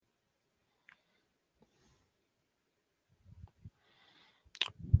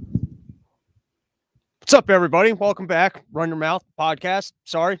What's up, everybody? Welcome back. Run Your Mouth podcast.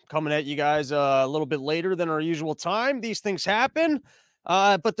 Sorry, coming at you guys a little bit later than our usual time. These things happen,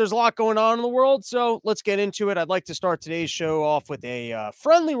 but there's a lot going on in the world, so let's get into it. I'd like to start today's show off with a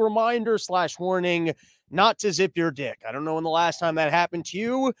friendly reminder / warning not to zip your dick. I don't know when the last time that happened to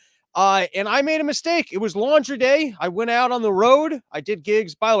you, and I made a mistake. It was laundry day. I went out on the road. I did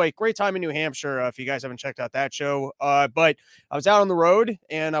gigs. By the way, great time in New Hampshire if you guys haven't checked out that show, but I was out on the road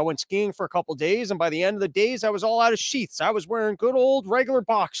and I went skiing for a couple days. And by the end of the days, I was all out of sheaths. I was wearing good old regular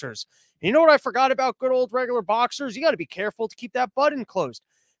boxers. And you know what I forgot about good old regular boxers? You got to be careful to keep that button closed.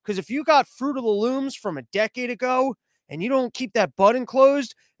 Because if you got Fruit of the Looms from a decade ago and you don't keep that button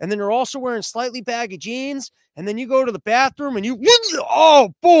closed, and then you're also wearing slightly baggy jeans, and then you go to the bathroom and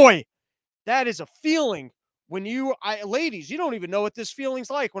oh boy, that is a feeling when ladies, you don't even know what this feeling's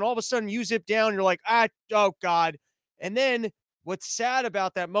like. When all of a sudden you zip down, you're like, oh God. And then what's sad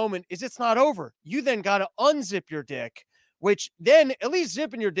about that moment is it's not over. You then got to unzip your dick, which then at least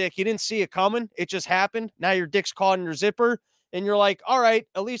zipping your dick, you didn't see it coming. It just happened. Now your dick's caught in your zipper and you're like, all right,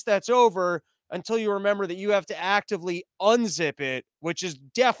 at least that's over, until you remember that you have to actively unzip it, which is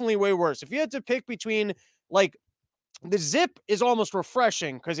definitely way worse. If you had to pick between, like, the zip is almost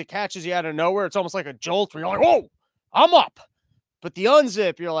refreshing because it catches you out of nowhere. It's almost like a jolt where you're like, whoa, I'm up. But the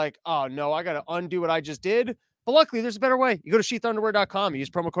unzip, you're like, oh no, I got to undo what I just did. But luckily, there's a better way. You go to sheathunderwear.com. You use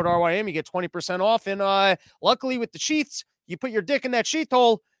promo code RYM. You get 20% off. And luckily, with the sheaths, you put your dick in that sheath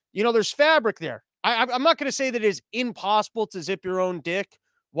hole. You know, there's fabric there. I'm not going to say that it is impossible to zip your own dick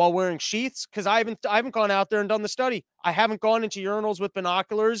while wearing sheaths, because I haven't gone out there and done the study. I haven't gone into urinals with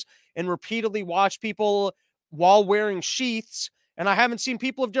binoculars and repeatedly watched people while wearing sheaths. And I haven't seen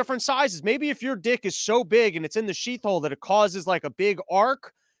people of different sizes. Maybe if your dick is so big and it's in the sheath hole that it causes like a big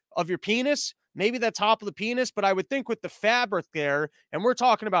arc of your penis, maybe the top of the penis. But I would think with the fabric there, and we're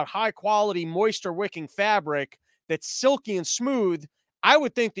talking about high quality moisture wicking fabric that's silky and smooth, I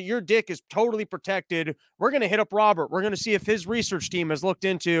would think that your dick is totally protected. We're going to hit up Robert. We're going to see if his research team has looked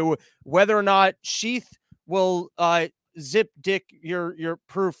into whether or not sheath will zip dick your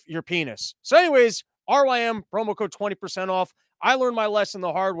penis. So anyways, RYM, promo code 20% off. I learned my lesson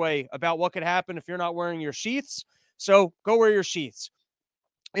the hard way about what could happen if you're not wearing your sheaths. So go wear your sheaths.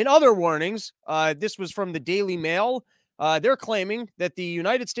 In other warnings, this was from the Daily Mail. They're claiming that the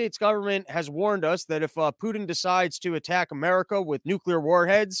United States government has warned us that if Putin decides to attack America with nuclear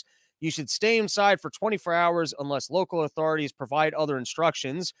warheads, you should stay inside for 24 hours unless local authorities provide other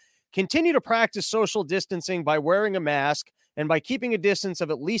instructions. Continue to practice social distancing by wearing a mask and by keeping a distance of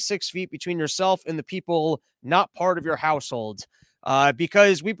at least 6 feet between yourself and the people not part of your household.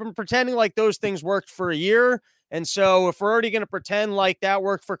 Because we've been pretending like those things worked for a year. And so if we're already going to pretend like that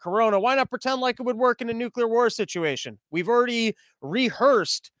worked for Corona, why not pretend like it would work in a nuclear war situation? We've already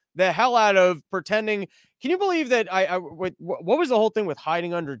rehearsed the hell out of pretending. Can you believe that what was the whole thing with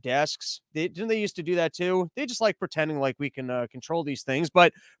hiding under desks? Didn't they used to do that too? They just like pretending like we can control these things.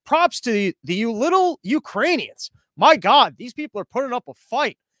 But props to the little Ukrainians. My God, these people are putting up a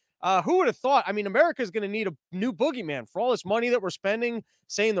fight. Who would have thought? I mean, America is going to need a new boogeyman for all this money that we're spending,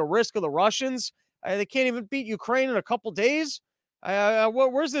 saying the risk of the Russians. They can't even beat Ukraine in a couple days.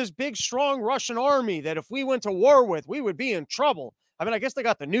 Where's this big, strong Russian army that if we went to war with, we would be in trouble? I mean, I guess they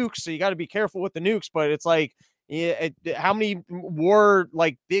got the nukes, so you got to be careful with the nukes, but it's like, how many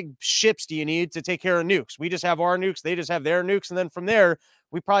big ships do you need to take care of nukes? We just have our nukes. They just have their nukes. And then from there,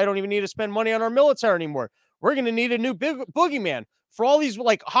 we probably don't even need to spend money on our military anymore. We're going to need a new big boogeyman. For all these,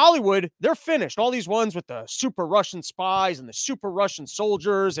 like Hollywood, they're finished. All these ones with the super Russian spies and the super Russian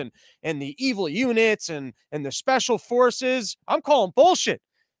soldiers and the evil units and the special forces. I'm calling bullshit.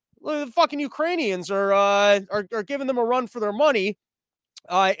 The fucking Ukrainians are giving them a run for their money.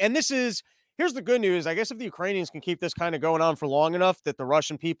 And here's the good news. I guess if the Ukrainians can keep this kind of going on for long enough, that the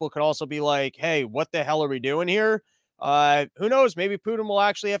Russian people could also be like, hey, what the hell are we doing here? Who knows? Maybe Putin will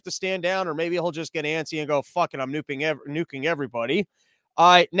actually have to stand down, or maybe he'll just get antsy and go, fuck it, I'm nuking everybody.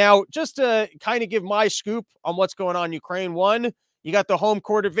 Now, just to kind of give my scoop on what's going on in Ukraine, one, you got the home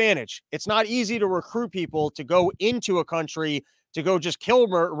court advantage. It's not easy to recruit people to go into a country to go just kill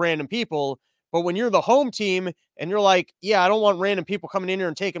random people. But when you're the home team and you're like, yeah, I don't want random people coming in here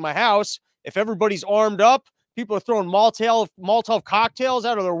and taking my house. If everybody's armed up, people are throwing Molotov cocktails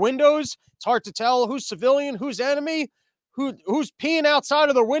out of their windows. It's hard to tell who's civilian, who's enemy, who's peeing outside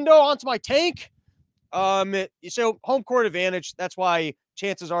of their window onto my tank. So home court advantage. That's why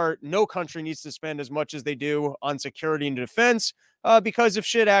chances are no country needs to spend as much as they do on security and defense. Because if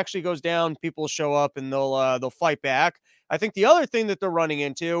shit actually goes down, people will show up and they'll fight back. I think the other thing that they're running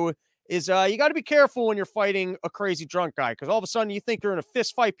into is you got to be careful when you're fighting a crazy drunk guy, because all of a sudden you think you're in a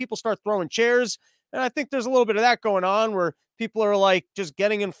fist fight. People start throwing chairs. And I think there's a little bit of that going on where people are like just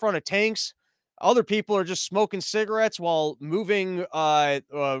getting in front of tanks. Other people are just smoking cigarettes while moving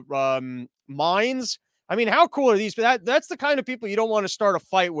mines. I mean, how cool are these? That's the kind of people you don't want to start a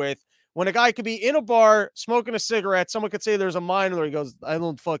fight with. When a guy could be in a bar smoking a cigarette, someone could say there's a mine there. He goes, I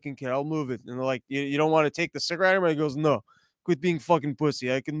don't fucking care. I'll move it. And they're like, you don't want to take the cigarette anymore? He goes, no, quit being fucking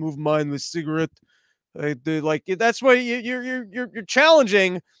pussy. I can move mine with cigarette. Like that's what you're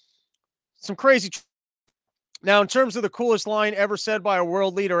challenging some crazy. Now, in terms of the coolest line ever said by a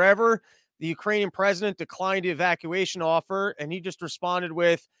world leader ever, the Ukrainian president declined the evacuation offer, and he just responded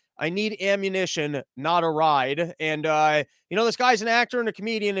with, I need ammunition, not a ride. And, this guy's an actor and a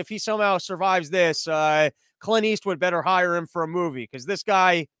comedian. If he somehow survives this, Clint Eastwood better hire him for a movie because this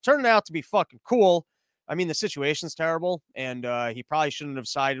guy turned out to be fucking cool. I mean, the situation's terrible, and he probably shouldn't have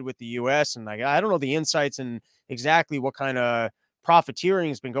sided with the U.S. And I don't know the insights and exactly what kind of profiteering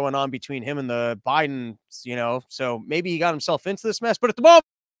has been going on between him and the Bidens, so maybe he got himself into this mess. But at the moment,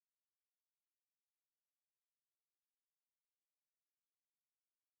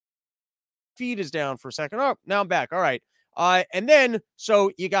 feed is down for a second. Oh, now I'm back. All right. And then, so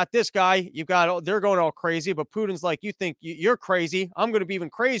you got this guy, they're going all crazy, but Putin's like, you think you're crazy. I'm going to be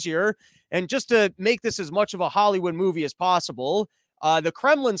even crazier. And just to make this as much of a Hollywood movie as possible, the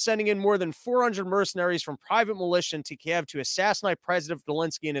Kremlin sending in more than 400 mercenaries from private militia into Kiev to assassinate President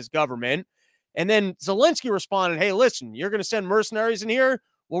Zelensky and his government. And then Zelensky responded, hey, listen, you're going to send mercenaries in here?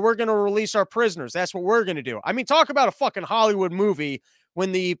 Well, we're going to release our prisoners. That's what we're going to do. I mean, talk about a fucking Hollywood movie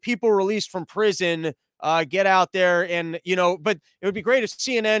when the people released from prison get out there and, but it would be great if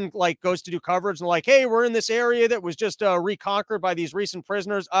CNN goes to do coverage and like, hey, we're in this area that was just reconquered by these recent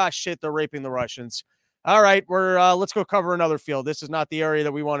prisoners. Shit, they're raping the Russians. All right, let's go cover another field. This is not the area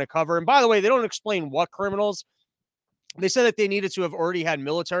that we want to cover. And by the way, they don't explain what criminals. They said that they needed to have already had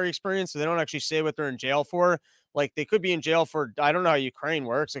military experience, so they don't actually say what they're in jail for. Like, they could be in jail for, I don't know how Ukraine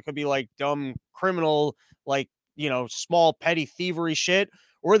works. It could be like dumb criminal, small petty thievery shit.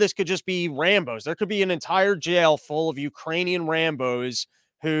 Or this could just be Rambos. There could be an entire jail full of Ukrainian Rambos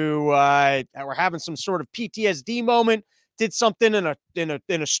who were having some sort of PTSD moment, did something in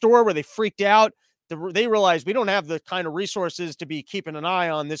a store where they freaked out. They realized we don't have the kind of resources to be keeping an eye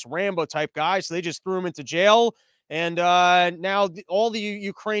on this Rambo type guy, so they just threw him into jail. And now all the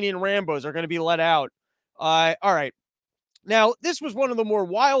Ukrainian Rambos are going to be let out. All right. Now, this was one of the more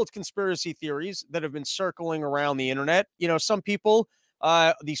wild conspiracy theories that have been circling around the internet. Some people,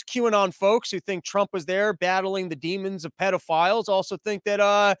 these QAnon folks who think Trump was there battling the demons of pedophiles, also think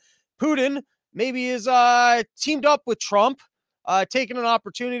that Putin maybe is teamed up with Trump, taking an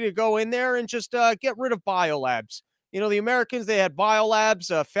opportunity to go in there and just get rid of biolabs. The Americans, they had biolabs.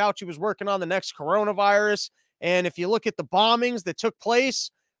 Fauci was working on the next coronavirus. And if you look at the bombings that took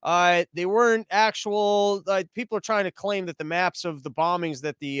place, they weren't actual. People are trying to claim that the maps of the bombings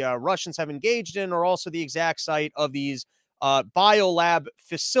that the Russians have engaged in are also the exact site of these biolab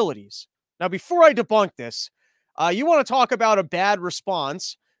facilities. Now, before I debunk this, you want to talk about a bad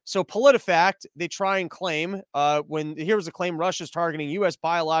response. So PolitiFact, they try and claim here's a claim Russia's targeting U.S.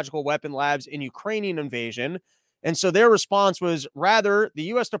 biological weapon labs in Ukrainian invasion. And so their response was, rather, the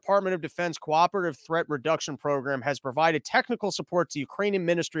U.S. Department of Defense Cooperative Threat Reduction Program has provided technical support to the Ukrainian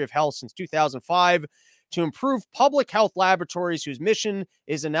Ministry of Health since 2005 to improve public health laboratories whose mission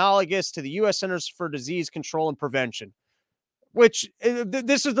is analogous to the U.S. Centers for Disease Control and Prevention, which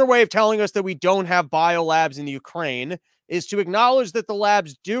this is their way of telling us that we don't have biolabs in the Ukraine, is to acknowledge that the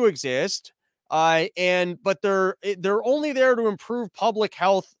labs do exist, but they're only there to improve public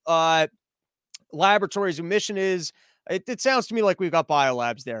health laboratories whose mission is, it sounds to me like we've got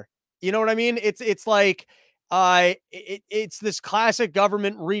biolabs there. You know what I mean? It's like it's this classic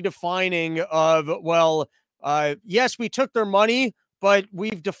government redefining of, well, yes, we took their money, but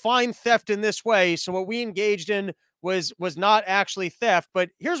we've defined theft in this way. So what we engaged in was not actually theft. But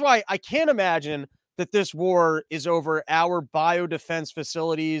here's why I can't imagine that this war is over our biodefense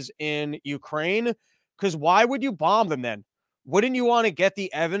facilities in Ukraine. Because why would you bomb them then? Wouldn't you want to get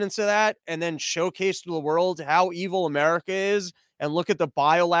the evidence of that and then showcase to the world how evil America is and look at the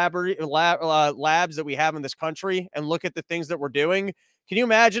labs that we have in this country and look at the things that we're doing? Can you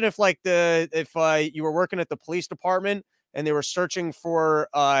imagine if you were working at the police department and they were searching for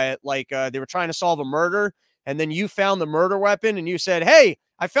they were trying to solve a murder, and then you found the murder weapon and you said, hey,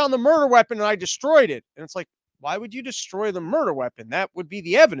 I found the murder weapon and I destroyed it. And it's like, why would you destroy the murder weapon? That would be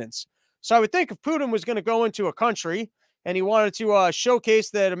the evidence. So I would think if Putin was going to go into a country and he wanted to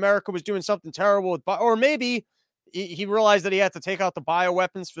showcase that America was doing something terrible or maybe he realized that he had to take out the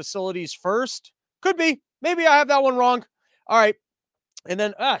bioweapons facilities first. Could be. Maybe I have that one wrong. All right. And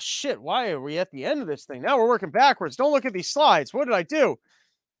then, shit, why are we at the end of this thing? Now we're working backwards. Don't look at these slides. What did I do?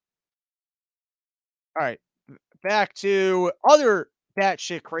 All right, back to other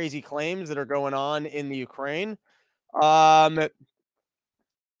batshit crazy claims that are going on in the Ukraine. Um,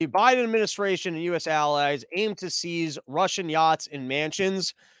 the Biden administration and U.S. allies aim to seize Russian yachts and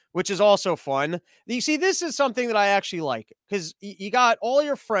mansions, which is also fun. You see, this is something that I actually like because you got all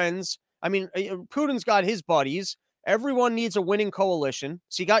your friends. I mean, Putin's got his buddies. Everyone needs a winning coalition.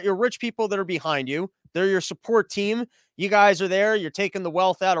 So you got your rich people that are behind you. They're your support team. You guys are there. You're taking the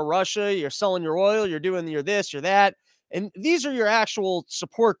wealth out of Russia. You're selling your oil. You're doing your this, your that. And these are your actual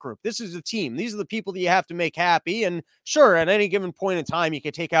support group. This is the team. These are the people that you have to make happy. And sure, at any given point in time, you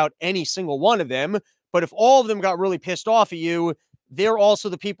could take out any single one of them. But if all of them got really pissed off at you, they're also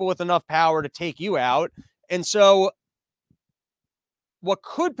the people with enough power to take you out. And so, what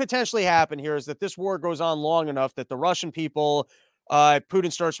could potentially happen here is that this war goes on long enough that the Russian people,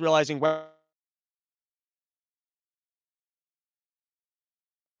 Putin starts realizing, well,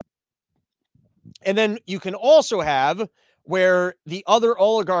 and then you can also have where the other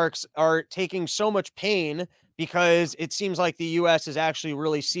oligarchs are taking so much pain because it seems like the US is actually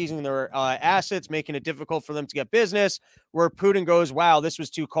really seizing their assets, making it difficult for them to get business. Where Putin goes, wow, this was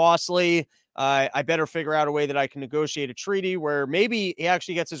too costly. I better figure out a way that I can negotiate a treaty where maybe he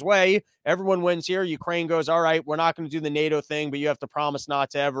actually gets his way. Everyone wins here. Ukraine goes, all right, we're not going to do the NATO thing, but you have to promise not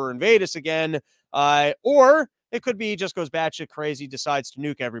to ever invade us again. Or it could be he just goes batshit crazy, decides to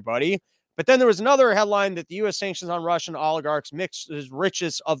nuke everybody. But then there was another headline that the U.S. sanctions on Russian oligarchs mixes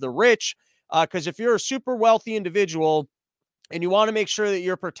richest of the rich. Because if you're a super wealthy individual and you want to make sure that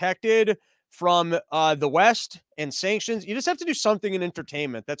you're protected from the West and sanctions, you just have to do something in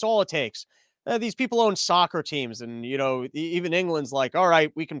entertainment. That's all it takes. These people own soccer teams, and even England's like, all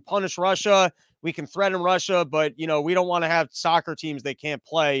right, we can punish Russia, we can threaten Russia, but we don't want to have soccer teams they can't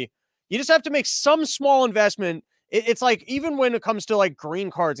play. You just have to make some small investment. It's like even when it comes to like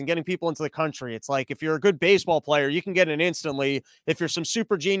green cards and getting people into the country, it's like if you're a good baseball player, you can get it instantly. If you're some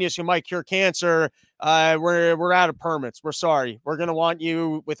super genius who might cure cancer, we're out of permits. We're sorry. We're gonna want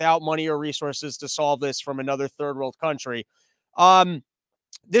you without money or resources to solve this from another third world country.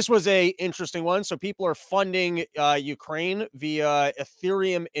 This was a interesting one. So people are funding Ukraine via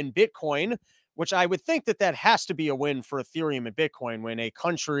Ethereum and Bitcoin, which I would think that that has to be a win for Ethereum and Bitcoin when a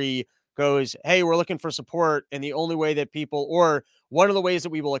country goes, hey, we're looking for support. And the only way that people, or one of the ways that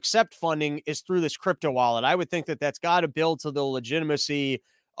we will accept funding is through this crypto wallet. I would think that that's got to build to the legitimacy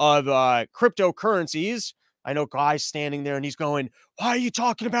of cryptocurrencies. I know Guy's standing there and he's going, why are you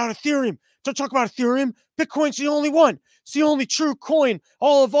talking about Ethereum? Don't talk about Ethereum. Bitcoin's the only one. It's the only true coin.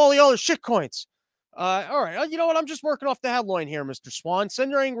 All the other shit coins. All right. You know what? I'm just working off the headline here, Mr. Swan.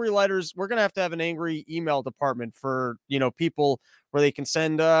 Send your angry letters. We're gonna have to have an angry email department for people where they can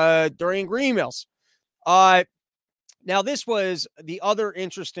send their angry emails. Uh, Now this was the other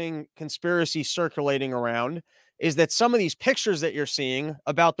interesting conspiracy circulating around is that some of these pictures that you're seeing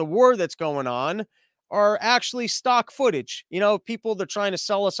about the war that's going on are actually stock footage. People they're trying to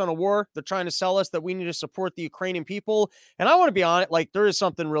sell us on a war. They're trying to sell us that we need to support the Ukrainian people. And I want to be honest, like there is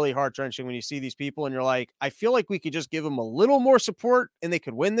something really heart wrenching when you see these people and you're like, I feel like we could just give them a little more support and they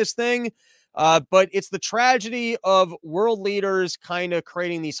could win this thing. But it's the tragedy of world leaders kind of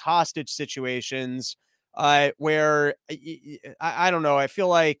creating these hostage situations where I don't know. I feel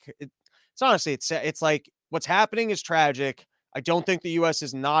like it's honestly, it's like what's happening is tragic. I don't think the U.S.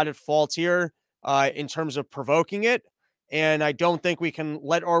 is not at fault here in terms of provoking it. And I don't think we can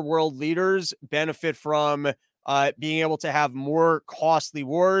let our world leaders benefit from being able to have more costly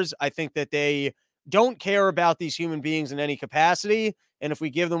wars. I think that they don't care about these human beings in any capacity. And if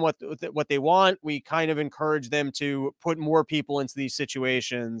we give them what they want, we kind of encourage them to put more people into these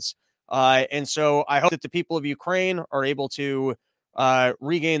situations. And so I hope that the people of Ukraine are able to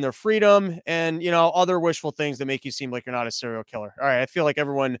regain their freedom and, other wishful things that make you seem like you're not a serial killer. All right. I feel like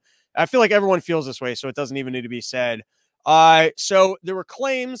everyone feels this way, so it doesn't even need to be said. So there were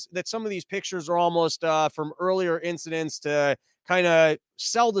claims that some of these pictures are almost from earlier incidents to kind of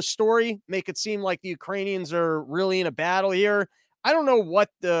sell the story, make it seem like the Ukrainians are really in a battle here. I don't know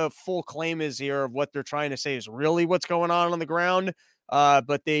what the full claim is here of what they're trying to say is really what's going on the ground.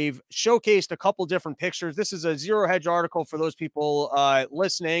 But they've showcased a couple different pictures. This is a Zero Hedge article for those people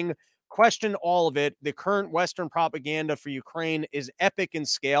listening. Question all of it. The current Western propaganda for Ukraine is epic in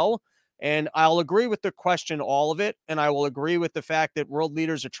scale. And I'll agree with the question, all of it. And I will agree with the fact that world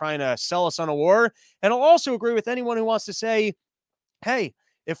leaders are trying to sell us on a war. And I'll also agree with anyone who wants to say, hey,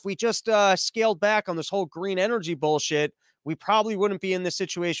 if we just scaled back on this whole green energy bullshit, we probably wouldn't be in this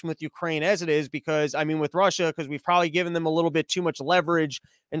situation with Ukraine as it is, because I mean, with Russia, because we've probably given them a little bit too much leverage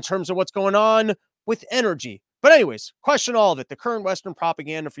in terms of what's going on with energy. But anyways, question all of it. The current Western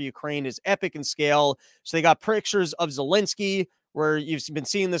propaganda for Ukraine is epic in scale. So they got pictures of Zelensky where you've been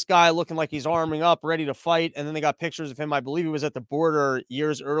seeing this guy looking like he's arming up, ready to fight. And then they got pictures of him. I believe he was at the border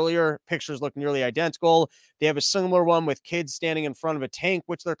years earlier. Pictures look nearly identical. They have a similar one with kids standing in front of a tank,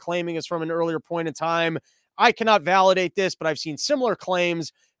 which they're claiming is from an earlier point in time. I cannot validate this, but I've seen similar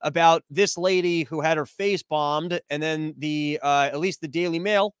claims about this lady who had her face bombed. And then at least the Daily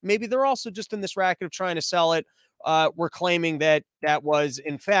Mail, maybe they're also just in this racket of trying to sell it. Were claiming that that was,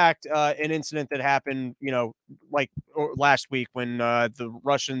 in fact, an incident that happened, like last week when the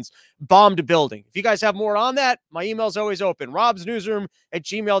Russians bombed a building. If you guys have more on that, my email is always open,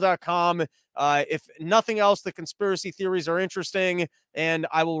 robsnewsroom@gmail.com. If nothing else, the conspiracy theories are interesting, and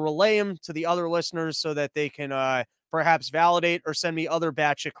I will relay them to the other listeners so that they can perhaps validate or send me other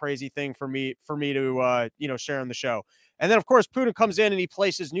batshit crazy thing for me to share on the show. And then, of course, Putin comes in and he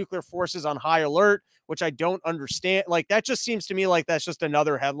places nuclear forces on high alert, which I don't understand. Like, that just seems to me like that's just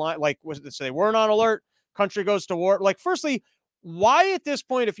another headline. Like, so they weren't on alert, country goes to war. Like, firstly, why at this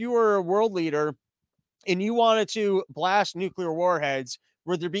point, if you were a world leader and you wanted to blast nuclear warheads,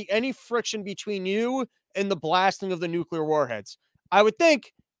 would there be any friction between you and the blasting of the nuclear warheads? I would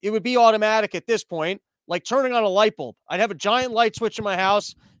think it would be automatic at this point, like turning on a light bulb. I'd have a giant light switch in my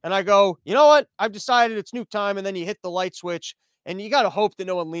house, and I go, you know what? I've decided it's nuke time, and then you hit the light switch, and you got to hope that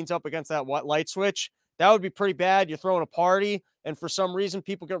no one leans up against that light switch. That would be pretty bad. You're throwing a party, and for some reason,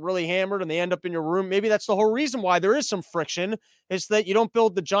 people get really hammered, and they end up in your room. Maybe that's the whole reason why there is some friction, is that you don't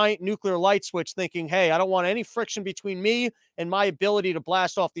build the giant nuclear light switch thinking, hey, I don't want any friction between me and my ability to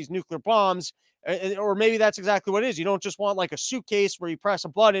blast off these nuclear bombs. Or maybe that's exactly what it is. You don't just want like a suitcase where you press a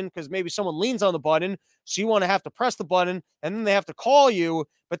button because maybe someone leans on the button. So you want to have to press the button and then they have to call you.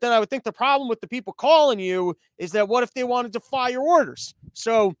 But then I would think the problem with the people calling you is that what if they wanted to fire orders?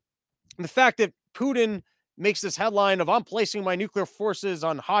 So the fact that Putin makes this headline of I'm placing my nuclear forces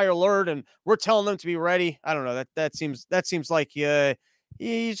on high alert and we're telling them to be ready. I don't know. That seems like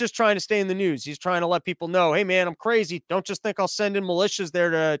he's just trying to stay in the news. He's trying to let people know, hey man, I'm crazy. Don't just think I'll send in militias there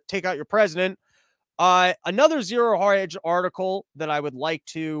to take out your president. Another Zero Hedge article that I would like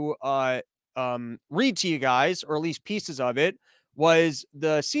to read to you guys, or at least pieces of it, was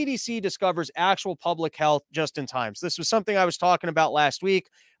the CDC discovers actual public health just in time. So this was something I was talking about last week.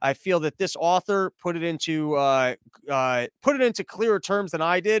 I feel that this author put it into clearer terms than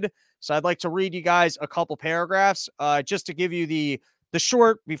I did. So I'd like to read you guys a couple paragraphs just to give you the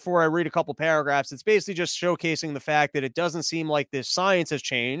short before I read a couple paragraphs. It's basically just showcasing the fact that it doesn't seem like this science has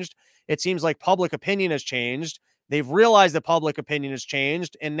changed. It seems like public opinion has changed. They've realized that public opinion has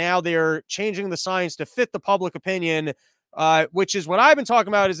changed, and now they're changing the science to fit the public opinion, which is what I've been talking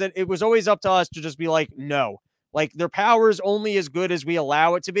about, is that it was always up to us to just be like, no. Like, their power is only as good as we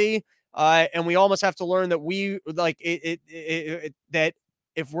allow it to be, and we almost have to learn that that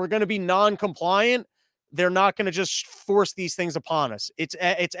if we're going to be non-compliant, they're not going to just force these things upon us. It's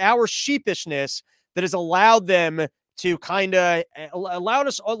our sheepishness that has allowed them to kind of allowed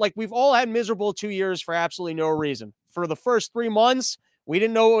us, like, we've all had miserable 2 years for absolutely no reason. For the first 3 months, we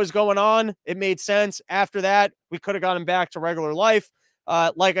didn't know what was going on. It made sense. After that, we could have gotten back to regular life.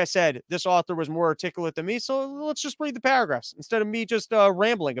 Like I said, this author was more articulate than me, so let's just read the paragraphs instead of me just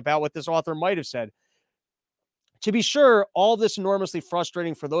rambling about what this author might have said. To be sure, all this enormously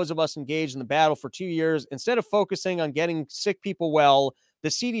frustrating for those of us engaged in the battle for 2 years. Instead of focusing on getting sick people well, the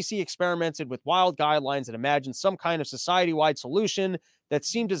CDC experimented with wild guidelines that imagined some kind of society-wide solution that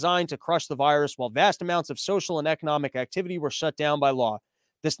seemed designed to crush the virus while vast amounts of social and economic activity were shut down by law.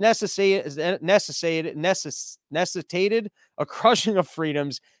 This necessitated a crushing of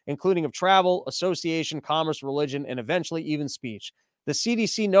freedoms, including of travel, association, commerce, religion, and eventually even speech. The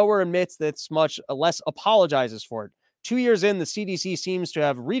CDC nowhere admits this, much less apologizes for it. 2 years in, the CDC seems to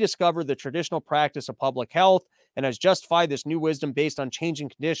have rediscovered the traditional practice of public health and has justified this new wisdom based on changing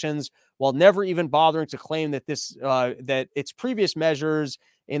conditions, while never even bothering to claim that that its previous measures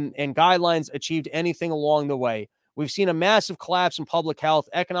and guidelines achieved anything along the way. We've seen a massive collapse in public health,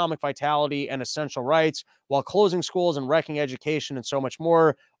 economic vitality, and essential rights, while closing schools and wrecking education and so much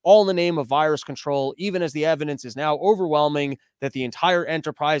more, all in the name of virus control, even as the evidence is now overwhelming that the entire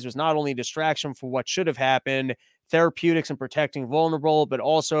enterprise was not only a distraction for what should have happened, therapeutics and protecting vulnerable, but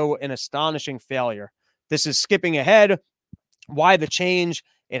also an astonishing failure. This is skipping ahead. Why the change?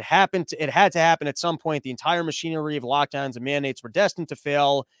 It had to happen at some point. The entire machinery of lockdowns and mandates were destined to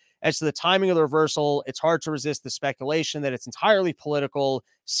fail. As to the timing of the reversal, it's hard to resist the speculation that it's entirely political.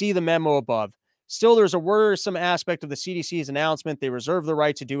 See the memo above. Still, there's a worrisome aspect of the CDC's announcement. They reserve the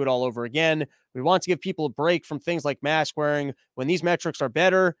right to do it all over again. We want to give people a break from things like mask wearing when these metrics are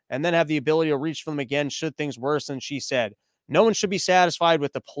better, and then have the ability to reach for them again should things worsen, she said. No one should be satisfied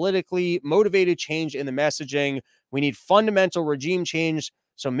with the politically motivated change in the messaging. We need fundamental regime change.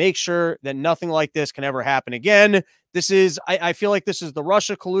 So make sure that nothing like this can ever happen again. I feel like this is the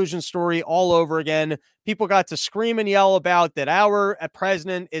Russia collusion story all over again. People got to scream and yell about that our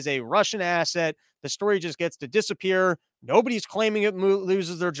president is a Russian asset. The story just gets to disappear. Nobody's claiming it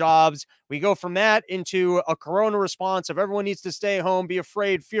loses their jobs. We go from that into a corona response of everyone needs to stay home, be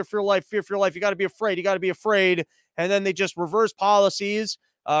afraid, fear for your life, fear for your life. You got to be afraid. You got to be afraid. And then they just reverse policies.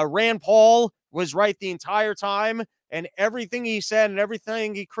 Rand Paul was right the entire time. And everything he said and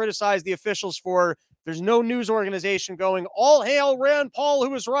everything he criticized the officials for, there's no news organization going, all hail Rand Paul, who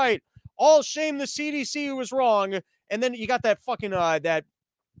was right. All shame the CDC, who was wrong. And then you got that fucking, that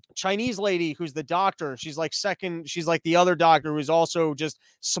Chinese lady who's the doctor. She's like the other doctor who's also just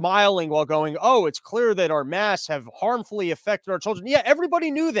smiling while going, oh, it's clear that our masks have harmfully affected our children. Yeah, everybody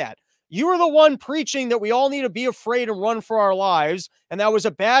knew that. You were the one preaching that we all need to be afraid and run for our lives. And that was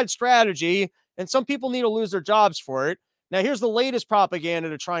a bad strategy. And some people need to lose their jobs for it. Now, here's the latest propaganda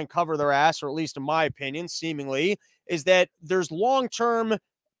to try and cover their ass, or at least in my opinion, seemingly, is that there's long-term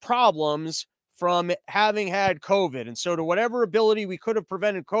problems from having had COVID. And so to whatever ability we could have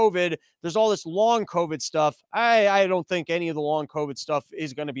prevented COVID, there's all this long COVID stuff. I don't think any of the long COVID stuff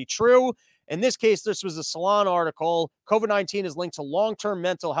is going to be true. In this case, this was a Salon article. COVID-19 is linked to long-term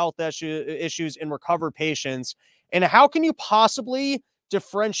mental health issues in recovered patients. And how can you possibly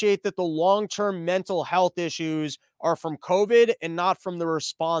differentiate that the long-term mental health issues are from COVID and not from the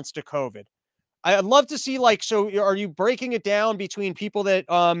response to COVID? I'd love to see, so are you breaking it down between people that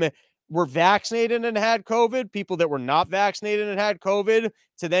were vaccinated and had COVID, people that were not vaccinated and had COVID,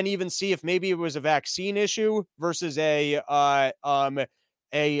 to then even see if maybe it was a vaccine issue versus a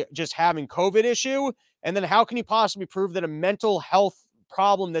just having COVID issue? And then how can you possibly prove that a mental health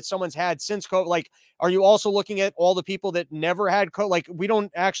problem that someone's had since COVID, are you also looking at all the people that never had COVID? We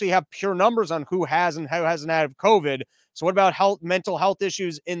don't actually have pure numbers on who has and who hasn't had COVID. So what about mental health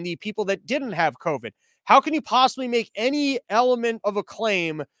issues in the people that didn't have COVID? How can you possibly make any element of a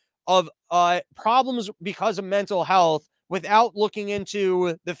claim of problems because of mental health without looking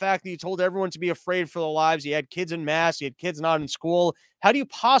into the fact that you told everyone to be afraid for their lives? You had kids in masks, you had kids not in school. How do you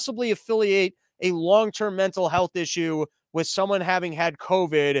possibly affiliate a long-term mental health issue with someone having had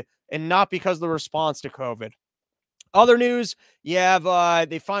COVID and not because of the response to COVID? Other news, you have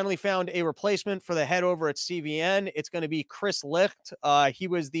they finally found a replacement for the head over at CBN. It's going to be Chris Licht. He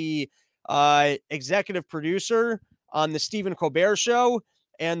was the executive producer on the Stephen Colbert Show.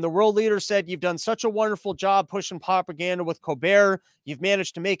 And the world leader said, you've done such a wonderful job pushing propaganda with Colbert. You've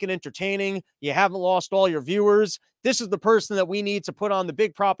managed to make it entertaining. You haven't lost all your viewers. This is the person that we need to put on the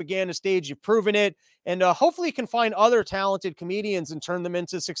big propaganda stage. You've proven it. And hopefully you can find other talented comedians and turn them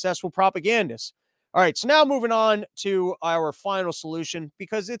into successful propagandists. All right, so now moving on to our final solution,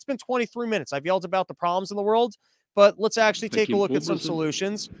 because it's been 23 minutes. I've yelled about the problems in the world, but let's actually take a look at some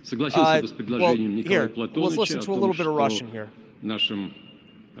solutions. Well, here, let's listen to a little bit of Russian here.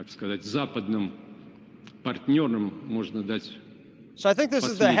 So I think this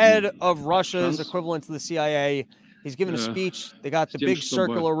is the head of Russia's equivalent to the CIA. He's giving a speech. They got the big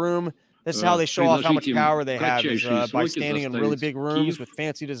circular room. This is how they show off how much power they have, is by standing in really big rooms with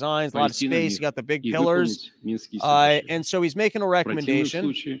fancy designs, a lot of space. You got the big pillars. And so he's making a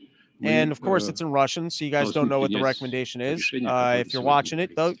recommendation. And of course, it's in Russian, so you guys don't know what the recommendation is. If you're watching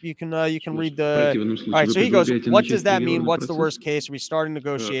it, though, you can read the. All right, so he goes, what does that mean? What's the worst case? Are we starting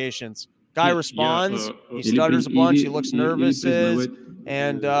negotiations? Guy responds. He stutters a bunch. He looks nervous,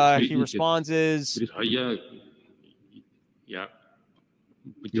 and he responds he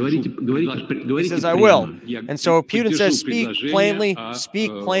says, I will. And so Putin says, speak plainly,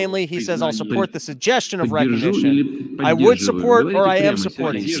 speak plainly. He says, I'll support the suggestion of recognition. I would support, or I am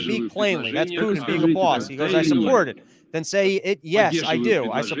supporting. Speak plainly. That's Putin being a boss. He goes, I support it. Then say it, yes, I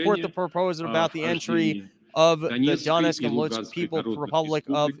do. I support the proposal about the entry of the Donetsk and Luhansk People's Republic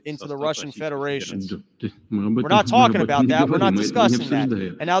into the Russian Federation. We're not talking about that. We're not discussing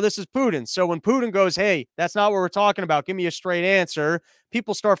that. And now this is Putin. So when Putin goes, hey, that's not what we're talking about, give me a straight answer,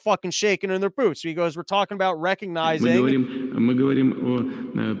 people start fucking shaking in their boots. So he goes, we're talking about recognizing their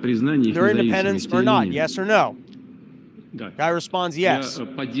independence or not, yes or no. Guy responds, yes.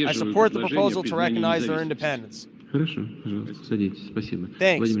 I support the proposal to recognize their independence.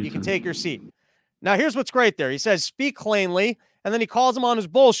 Thanks. You can take your seat. Now, here's what's great there. He says, speak plainly, and then he calls him on his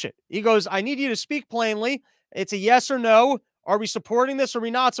bullshit. He goes, I need you to speak plainly. It's a yes or no. Are we supporting this? Or are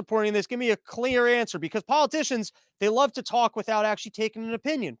we not supporting this? Give me a clear answer, because politicians, they love to talk without actually taking an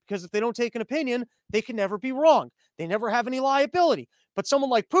opinion, because if they don't take an opinion, they can never be wrong. They never have any liability. But someone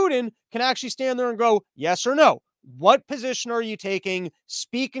like Putin can actually stand there and go, yes or no. What position are you taking?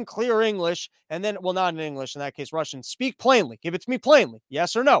 Speak in clear English. And then, well, not in English, in that case, Russian. Speak plainly. Give it to me plainly.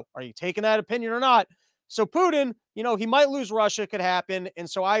 Yes or no. Are you taking that opinion or not? So Putin, he might lose Russia. It could happen. And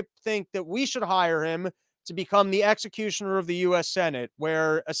so I think that we should hire him to become the executioner of the U.S. Senate,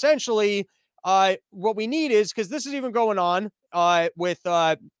 where essentially what we need is, because this is even going on with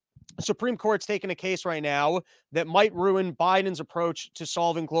Supreme Court's taking a case right now that might ruin Biden's approach to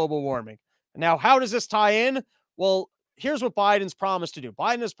solving global warming. Now, how does this tie in? Well, here's what Biden's promised to do.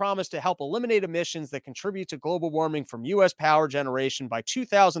 Biden has promised to help eliminate emissions that contribute to global warming from U.S. power generation by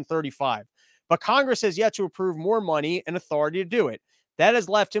 2035. But Congress has yet to approve more money and authority to do it. That has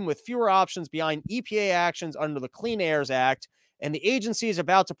left him with fewer options behind EPA actions under the Clean Airs Act, and the agency is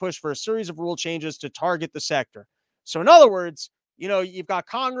about to push for a series of rule changes to target the sector. So in other words, you've got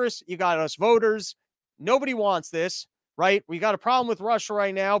Congress, you got us voters. Nobody wants this, right? We got a problem with Russia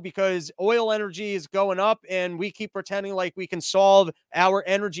right now because oil energy is going up, and we keep pretending like we can solve our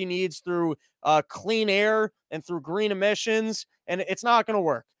energy needs through clean air and through green emissions, and it's not going to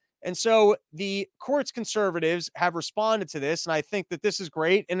work. And so the court's conservatives have responded to this, and I think that this is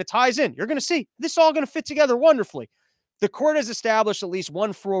great, and it ties in. You're going to see this is all going to fit together wonderfully. The court has established at least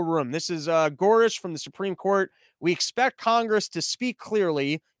one full room. This is Gorish from the Supreme Court. We expect Congress to speak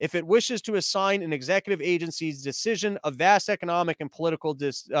clearly if it wishes to assign an executive agency's decision of vast economic and political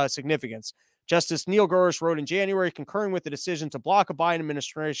significance. Justice Neil Gorish wrote in January, concurring with the decision to block a Biden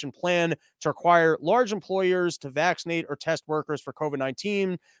administration plan to require large employers to vaccinate or test workers for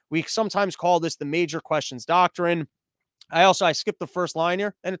COVID-19. We sometimes call this the major questions doctrine. I skipped the first line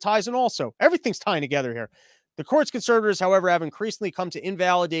here, and it ties in also. Everything's tying together here. The court's conservators, however, have increasingly come to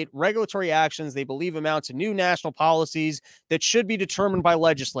invalidate regulatory actions they believe amount to new national policies that should be determined by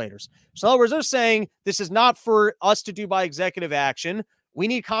legislators. So in other words, they're saying this is not for us to do by executive action. We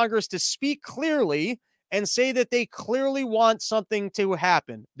need Congress to speak clearly and say that they clearly want something to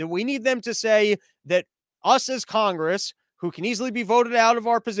happen. That we need them to say that us as Congress, who can easily be voted out of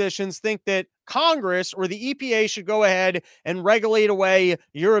our positions, think that Congress or the EPA should go ahead and regulate away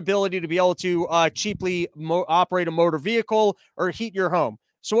your ability to be able to cheaply operate a motor vehicle or heat your home.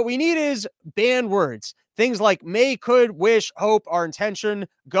 So what we need is banned words. Things like may, could, wish, hope, our intention,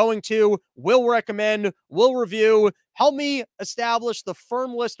 going to, will recommend, will review. Help me establish the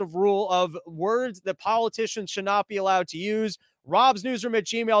firm list of words that politicians should not be allowed to use.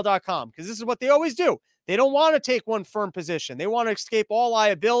 robsnewsroom@gmail.com, because this is what they always do. They don't want to take one firm position. They want to escape all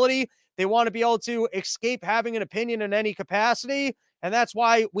liability. They want to be able to escape having an opinion in any capacity. And that's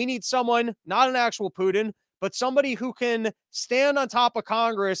why we need someone, not an actual Putin, but somebody who can stand on top of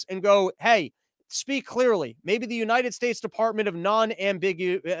Congress and go, hey, speak clearly. Maybe the United States Department of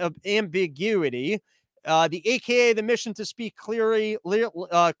Non-Ambiguity, the AKA, the mission to speak clearly,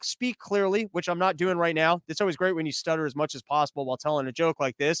 which I'm not doing right now. It's always great when you stutter as much as possible while telling a joke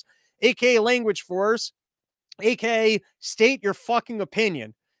like this. AKA Language Force, AKA state your fucking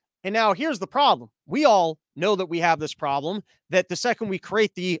opinion. And now here's the problem. We all know that we have this problem, that the second we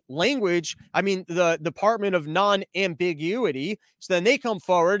create the Department of Non-Ambiguity, so then they come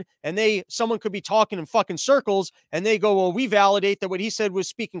forward and someone could be talking in fucking circles and they go, well, we validate that what he said was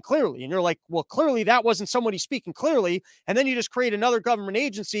speaking clearly. And you're like, well, clearly that wasn't somebody speaking clearly. And then you just create another government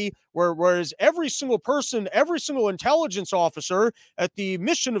agency whereas every single person, every single intelligence officer at the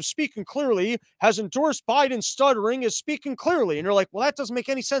mission of speaking clearly has endorsed Biden stuttering as speaking clearly. And you're like, well, that doesn't make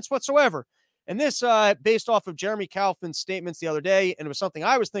any sense whatsoever. And this, based off of Jeremy Kaufman's statements the other day, and it was something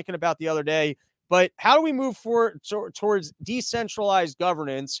I was thinking about the other day, but how do we move forward towards decentralized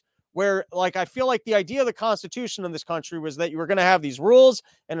governance where, like, I feel like the idea of the Constitution in this country was that you were going to have these rules,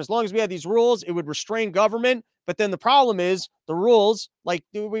 and as long as we had these rules, it would restrain government. But then the problem is the rules, like,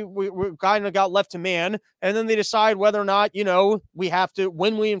 we kind of got left to man, and then they decide whether or not, we have to,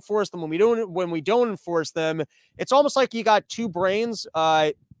 when we enforce them, when we don't enforce them. It's almost like you got two brains.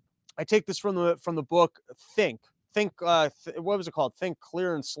 I take this from the book Think. What was it called? Think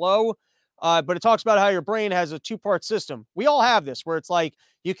Clear and Slow. But it talks about how your brain has a two-part system. We all have this, where it's like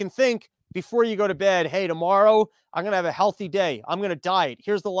you can think before you go to bed, hey, tomorrow I'm going to have a healthy day. I'm going to diet.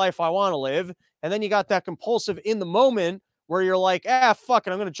 Here's the life I want to live. And then you got that compulsive in the moment where you're like, fuck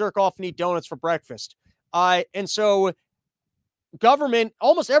it, I'm going to jerk off and eat donuts for breakfast. And so government,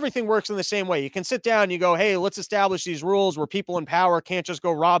 almost everything works in the same way. You can sit down and you go, hey, let's establish these rules where people in power can't just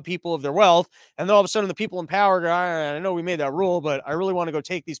go rob people of their wealth. And then all of a sudden the people in power go, I know we made that rule, but I really want to go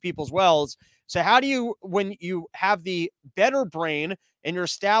take these people's wealth. So how do you, when you have the better brain and you're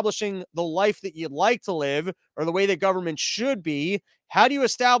establishing the life that you'd like to live or the way that government should be, how do you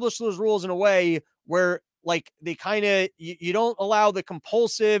establish those rules in a way where like they kind of, you don't allow the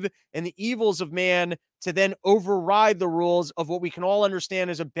compulsive and the evils of man to then override the rules of what we can all understand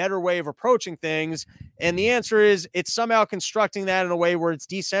as a better way of approaching things? And the answer is it's somehow constructing that in a way where it's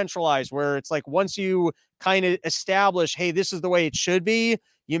decentralized, where it's like once you kind of establish, hey, this is the way it should be,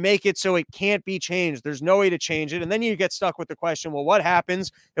 you make it so it can't be changed. There's no way to change it. And then you get stuck with the question, well, what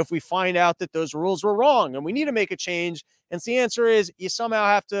happens if we find out that those rules were wrong and we need to make a change? And so the answer is you somehow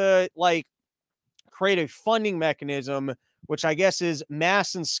have to like create a funding mechanism, which I guess is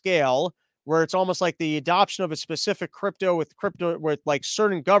mass and scale, where it's almost like the adoption of a specific crypto with like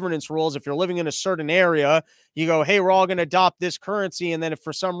certain governance rules. If you're living in a certain area, you go, hey, we're all going to adopt this currency. And then if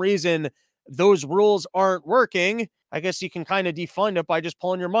for some reason those rules aren't working, I guess you can kind of defund it by just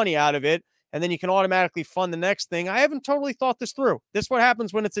pulling your money out of it. And then you can automatically fund the next thing. I haven't totally thought this through. This is what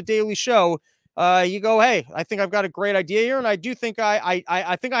happens when it's a daily show. You go, hey, I think I've got a great idea here, and I do think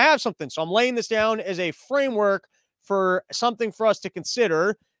I think I have something. So I'm laying this down as a framework for something for us to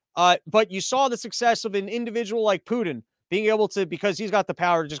consider. But you saw the success of an individual like Putin being able to, because he's got the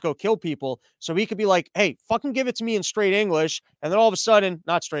power to just go kill people. So he could be like, hey, fucking give it to me in straight English. And then all of a sudden,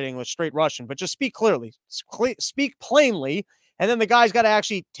 not straight English, straight Russian, but just speak clearly, speak plainly. And then the guy's got to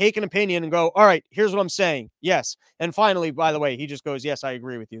actually take an opinion and go, all right, here's what I'm saying. Yes. And finally, by the way, he just goes, yes, I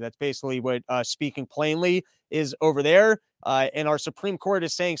agree with you. That's basically what speaking plainly is over there. And our Supreme Court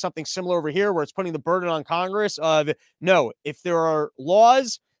is saying something similar over here, where it's putting the burden on Congress of, no, if there are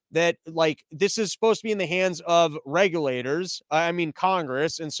laws that like this is supposed to be in the hands of regulators, I mean,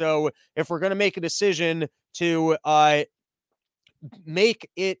 Congress. And so if we're going to make a decision to make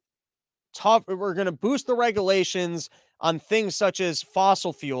it tough, we're going to boost the regulations on things such as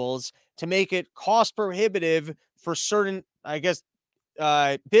fossil fuels to make it cost prohibitive for certain, I guess,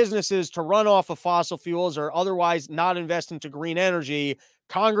 businesses to run off of fossil fuels or otherwise not invest into green energy.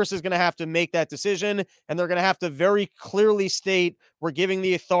 Congress is going to have to make that decision, and they're going to have to very clearly state we're giving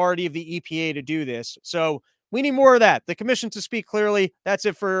the authority of the EPA to do this. So we need more of that. The commission to speak clearly. That's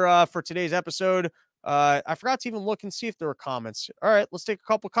it for today's episode. I forgot to even look and see if there were comments. All right, let's take a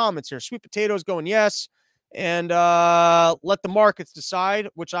couple comments here. Sweet Potatoes going yes, and let the markets decide,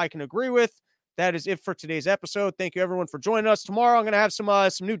 which I can agree with. That is it for today's episode. Thank you, everyone, for joining us. Tomorrow, I'm going to have some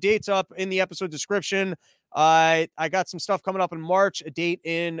new dates up in the episode description. I got some stuff coming up in March, a date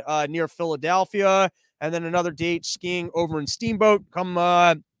in near Philadelphia, and then another date skiing over in Steamboat. Come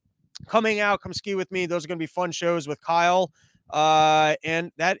hang out, come ski with me. Those are going to be fun shows with Kyle.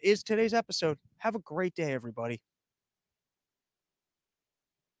 And that is today's episode. Have a great day, everybody.